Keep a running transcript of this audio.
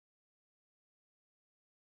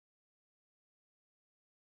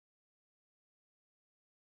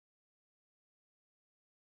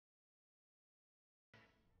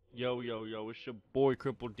Yo, yo, yo, it's your boy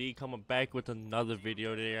Cripple D coming back with another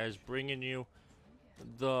video today, guys. Bringing you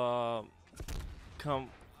the come.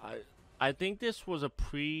 I think this was a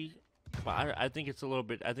but I think it's a little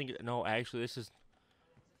bit. I think no, actually, this is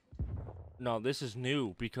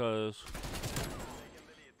new because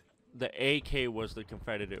the AK was the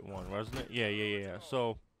Confederate one, wasn't it? Yeah.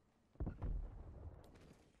 So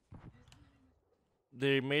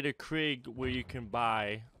they made a Krig where you can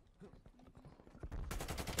buy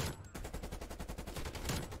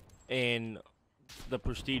in the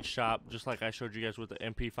prestige shop, just like I showed you guys with the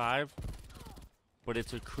MP5, but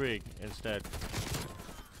it's a Krig instead.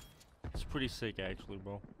 It's pretty sick, actually,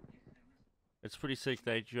 bro. It's pretty sick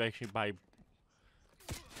that you actually buy.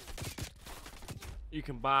 You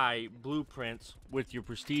can buy blueprints with your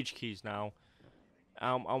prestige keys now.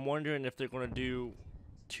 I'm wondering if they're gonna do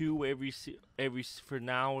two every for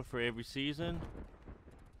every season,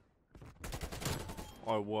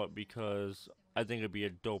 or what? Because I think it'd be a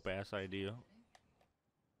dope ass idea.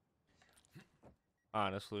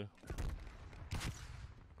 Honestly.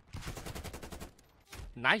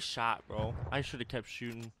 Nice shot, bro. I should have kept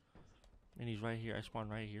shooting. And he's right here. I spawned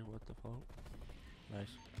right here. What the fuck?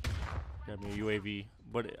 Nice. Got me a UAV.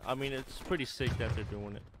 But, I mean, it's pretty sick that they're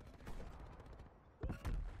doing it.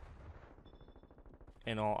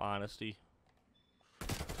 In all honesty.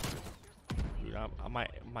 Dude, my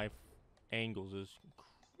angles is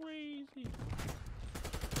crazy.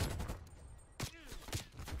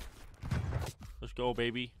 Let's go,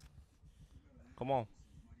 baby. Come on.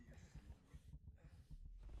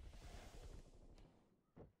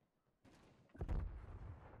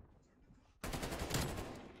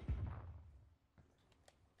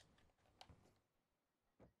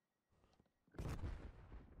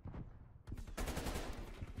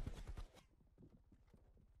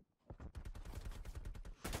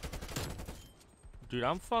 Dude,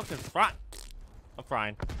 I'm fucking frying. I'm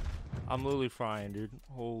frying. I'm literally frying, dude.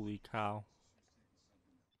 Holy cow.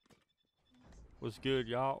 What's good,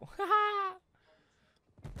 y'all?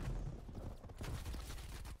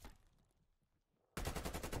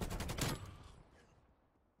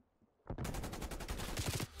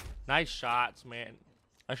 Nice shots, man.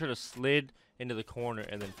 I should have slid into the corner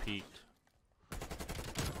and then peeked.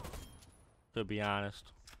 To be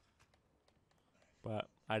honest. But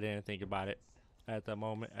I didn't think about it at the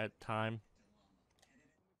moment, at time.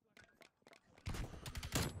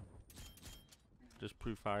 Just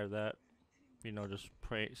pre-fire that. You know, just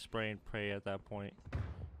spray and pray at that point.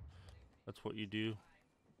 That's what you do.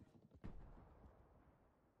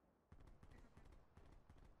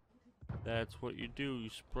 That's what you do.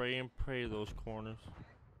 You spray and pray those corners.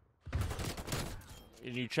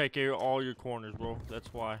 And you check all your corners, bro.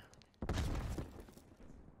 That's why.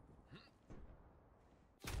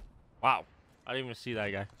 Wow. I didn't even see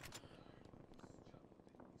that guy.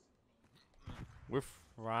 We're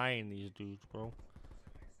frying these dudes, bro.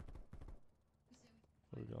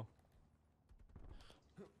 There we go.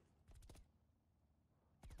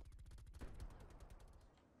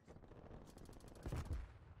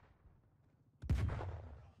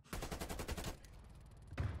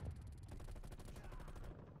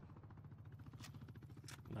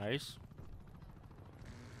 Nice.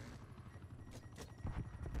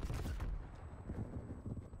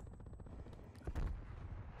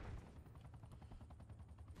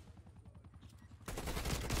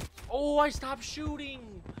 Oh, I stopped shooting.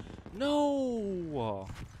 No.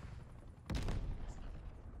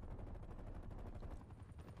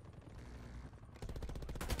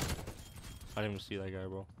 I didn't even see that guy,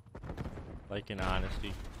 bro. Like, in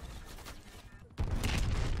honesty.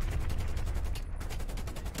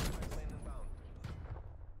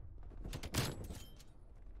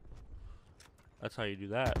 That's how you do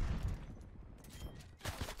that.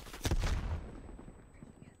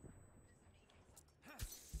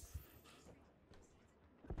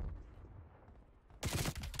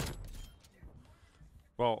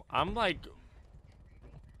 Bro, I'm like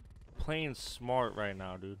playing smart right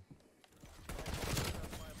now, dude.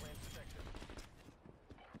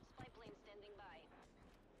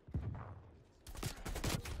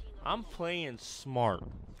 I'm playing smart.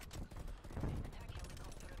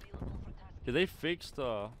 Did they fix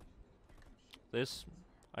this?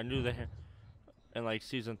 I knew they had, in like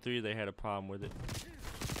season 3 they had a problem with it.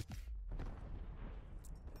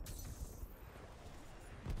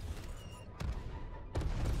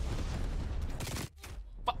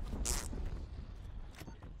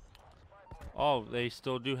 Oh, they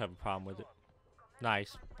still do have a problem with it.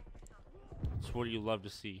 Nice. That's what you love to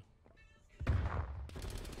see.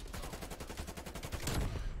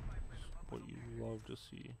 What you love to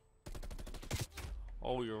see.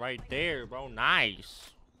 Oh, you're right there, bro.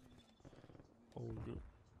 Nice. Oh,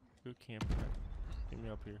 you're camping. Get me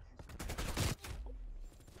up here.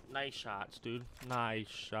 Nice shots, dude. Nice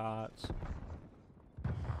shots.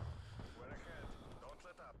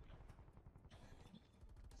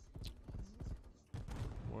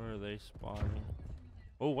 Where are they spawning?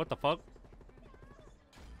 Oh, what the fuck?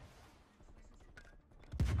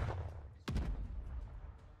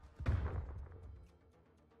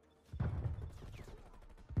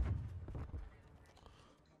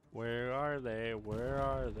 Where are they? Where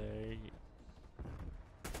are they?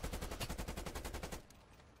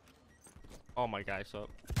 Oh, my guy's up.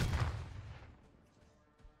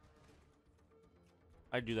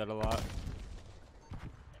 I do that a lot.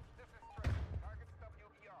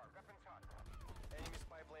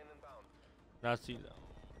 Now see,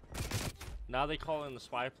 now they call in the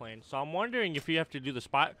spy plane. So I'm wondering if you have to do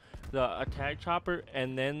the attack chopper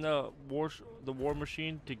and then the war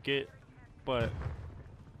machine to get, but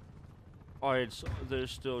alright, so they're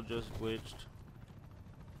still just glitched.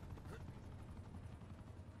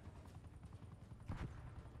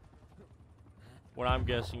 What I'm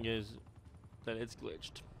guessing is that it's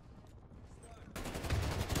glitched.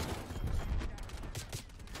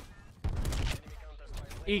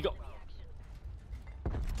 Ego.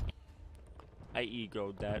 I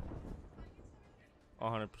egoed that.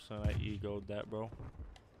 100% I egoed that, bro.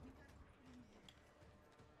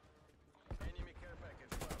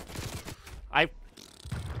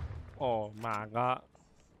 Oh my god.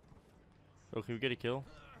 Oh, can we get a kill?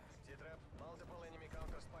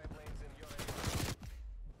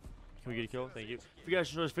 Can we get a kill? Thank you. If you guys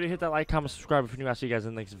enjoyed this video, hit that like, comment, subscribe if you're new. I'll see you guys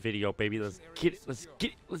in the next video, baby. Let's get it. Let's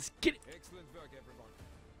get it. Let's get it.